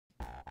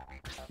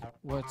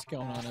What's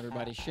going on,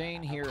 everybody?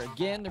 Shane here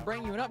again to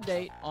bring you an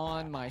update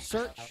on my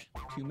search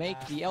to make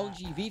the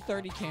LG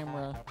V30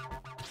 camera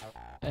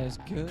as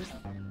good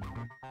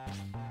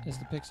as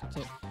the Pixel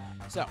 2.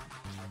 So,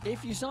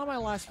 if you saw my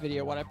last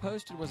video, what I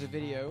posted was a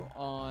video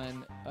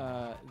on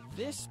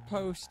this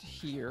post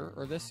here,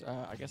 or this,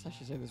 I guess I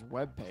should say this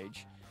web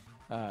page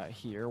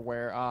here,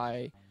 where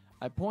I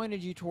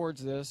pointed you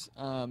towards this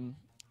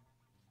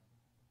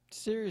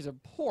series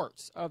of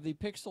ports of the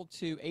Pixel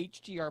 2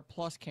 HDR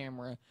Plus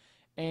camera.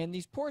 And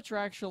these ports are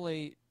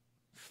actually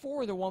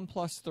for the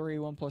OnePlus 3,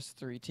 OnePlus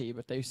 3T,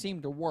 but they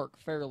seem to work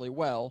fairly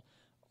well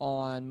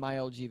on my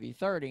LG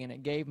V30, and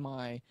it gave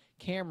my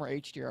camera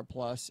HDR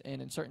Plus,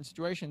 and in certain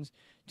situations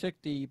took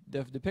the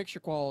picture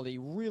quality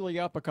really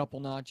up a couple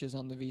notches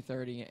on the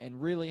V30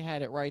 and really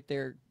had it right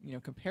there, you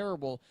know,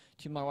 comparable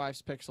to my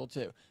wife's Pixel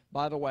 2.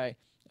 By the way,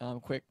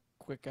 quick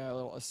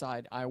little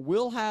aside, I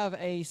will have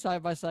a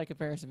side-by-side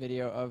comparison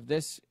video of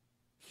this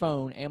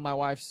phone and my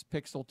wife's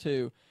Pixel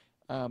 2.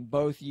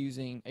 Both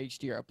using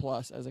HDR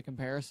Plus as a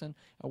comparison.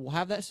 We'll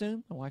have that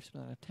soon. My wife's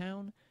been out of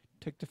town,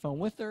 took the phone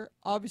with her.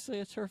 Obviously,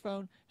 it's her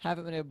phone.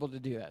 Haven't been able to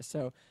do that.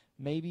 So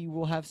maybe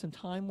we'll have some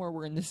time where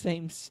we're in the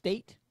same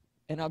state,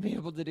 and I'll be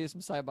able to do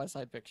some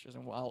side-by-side pictures,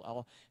 and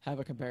I'll have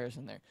a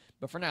comparison there.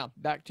 But for now,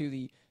 back to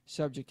the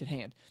subject at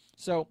hand.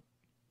 So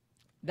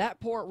that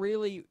port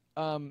really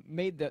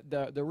made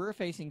the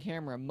rear-facing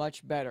camera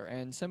much better,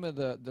 and some of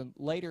the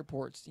later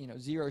ports, you know,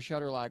 zero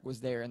shutter lag was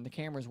there, and the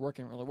camera's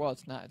working really well.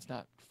 It's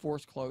not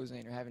force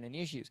closing or having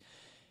any issues.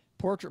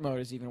 Portrait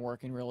mode is even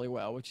working really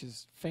well, which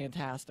is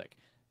fantastic.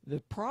 The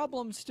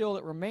problem still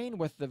that remained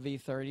with the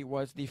V30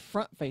 was the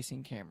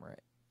front-facing camera.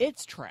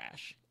 It's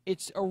trash.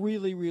 It's a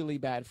really, really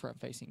bad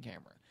front-facing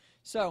camera.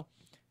 So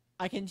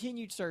I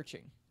continued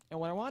searching, and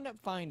what I wound up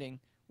finding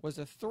was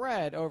a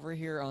thread over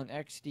here on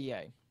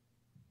XDA.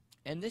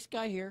 And this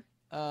guy here,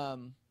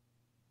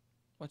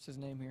 what's his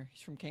name here?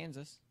 He's from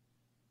Kansas.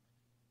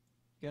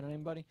 You got a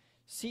name, buddy?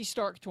 C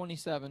Stark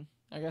 27.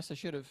 I guess I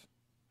should have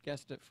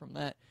guessed it from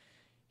that.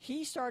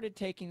 He started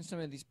taking some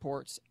of these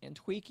ports and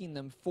tweaking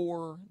them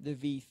for the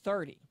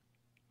V30.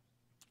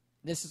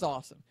 This is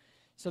awesome.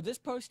 So this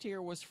post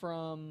here was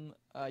from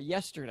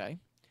yesterday,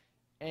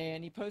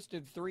 and he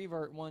posted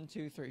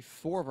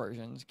four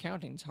versions.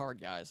 Counting's hard,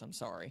 guys. I'm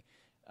sorry.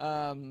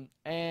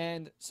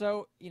 And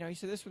so, you know, he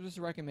said this was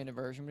a recommended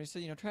version, but he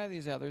said, you know, try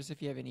these others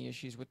if you have any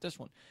issues with this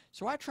one.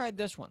 So I tried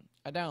this one.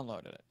 I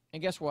downloaded it.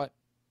 And guess what?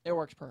 It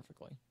works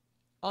perfectly.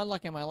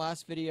 Unlike in my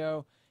last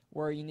video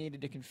where you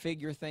needed to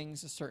configure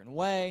things a certain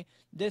way,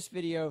 this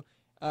video,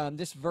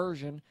 this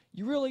version,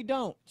 you really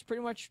don't. It's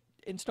pretty much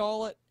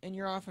install it and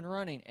you're off and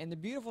running. And the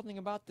beautiful thing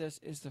about this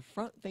is the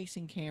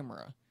front-facing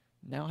camera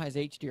now has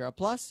HDR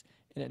Plus,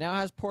 and it now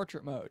has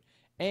portrait mode.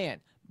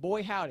 And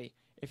boy howdy,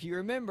 if you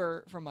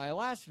remember from my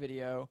last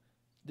video,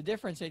 the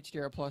difference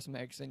HDR Plus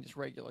makes in just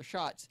regular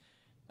shots,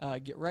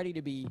 get ready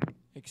to be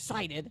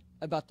excited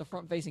about the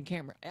front-facing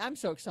camera. I'm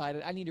so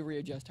excited, I need to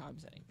readjust how I'm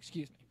setting.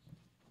 Excuse me.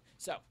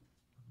 So,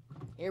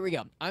 here we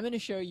go. I'm going to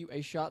show you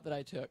a shot that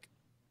I took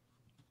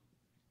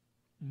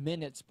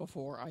minutes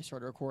before I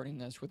started recording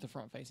this with the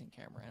front-facing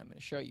camera, and I'm going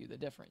to show you the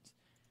difference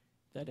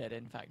that it,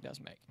 in fact, does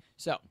make.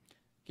 So,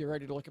 get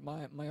ready to look at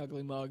my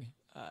ugly mug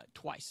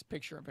twice,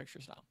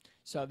 picture-in-picture style.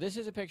 So this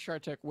is a picture I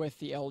took with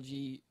the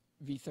LG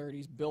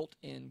V30's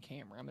built-in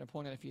camera. I'm going to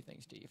point out a few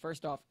things to you.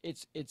 First off,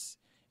 it's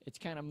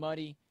kind of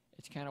muddy.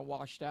 It's kind of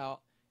washed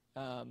out.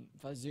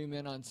 If I zoom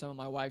in on some of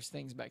my wife's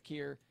things back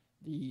here,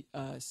 the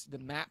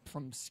map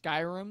from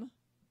Skyrim,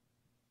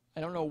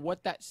 I don't know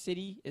what that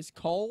city is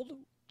called.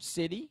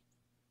 City?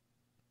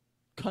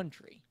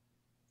 Country.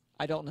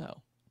 I don't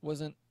know.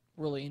 Wasn't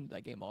really into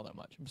that game all that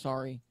much. I'm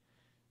sorry.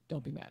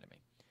 Don't be mad at me.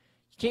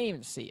 You can't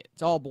even see it.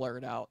 It's all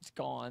blurred out. It's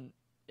gone.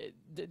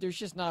 There's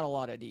just not a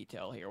lot of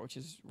detail here, which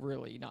is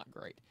really not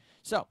great.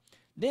 So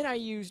then I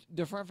used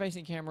the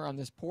front-facing camera on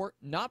this port,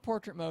 not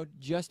portrait mode,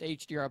 just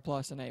HDR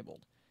Plus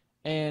enabled.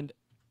 And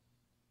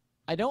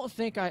I don't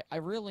think I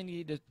really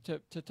need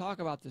to talk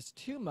about this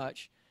too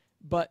much,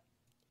 but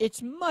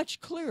it's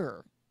much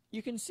clearer.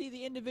 You can see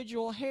the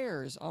individual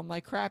hairs on my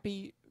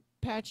crappy,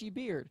 patchy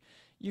beard.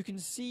 You can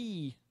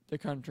see the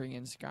country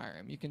in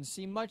Skyrim. You can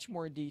see much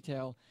more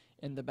detail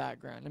in the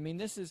background. I mean,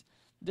 this is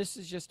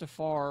just a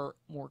far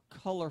more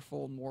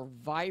colorful, more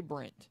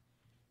vibrant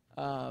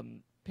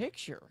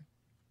picture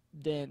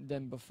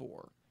than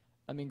before.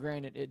 I mean,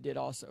 granted, it did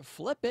also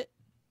flip it.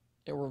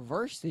 It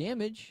reversed the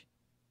image,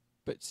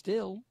 but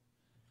still,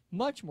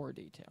 much more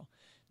detail.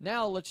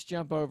 Now let's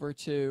jump over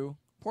to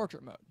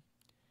portrait mode,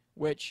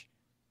 which,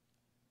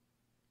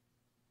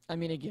 I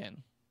mean,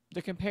 again,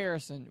 the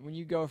comparison, when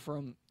you go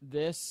from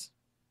this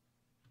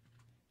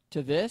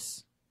to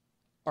this,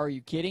 are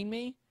you kidding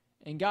me?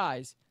 And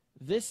guys,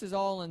 this is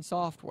all in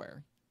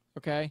software,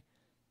 okay?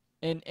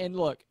 And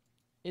look,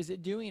 is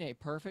it doing a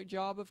perfect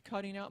job of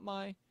cutting out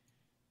my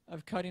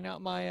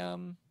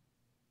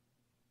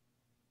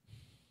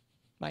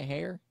my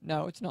hair?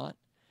 No, it's not.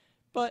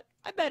 But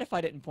I bet if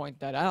I didn't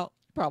point that out,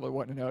 you probably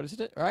wouldn't have noticed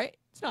it, right?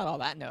 It's not all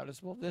that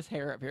noticeable. This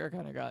hair up here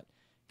kind of got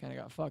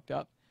fucked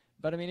up.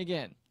 But I mean,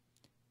 again,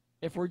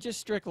 if we're just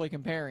strictly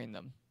comparing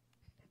them.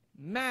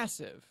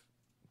 Massive,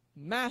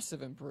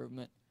 massive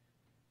improvement.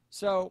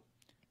 So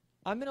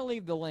I'm going to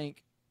leave the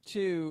link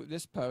to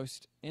this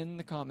post in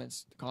the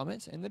comments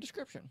in the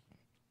description.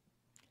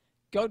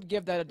 Go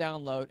give that a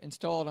download,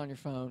 install it on your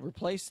phone,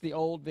 replace the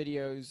old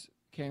videos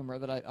camera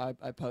that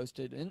I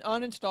posted, and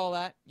uninstall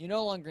that. You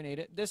no longer need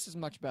it. This is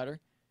much better.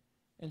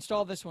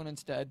 Install this one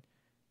instead,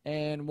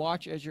 and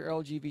watch as your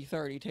LG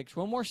V30 takes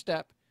one more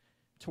step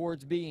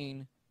towards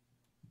being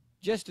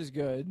just as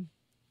good,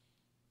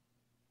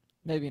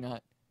 maybe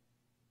not,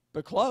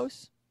 but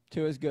close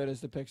to as good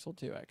as the Pixel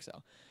 2 XL.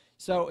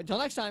 So until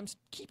next time,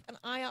 keep an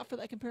eye out for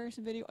that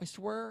comparison video. I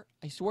swear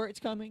it's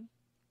coming.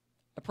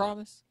 I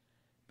promise.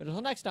 But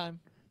until next time,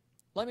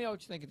 let me know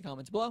what you think in the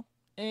comments below,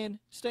 and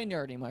stay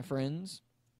nerdy, my friends.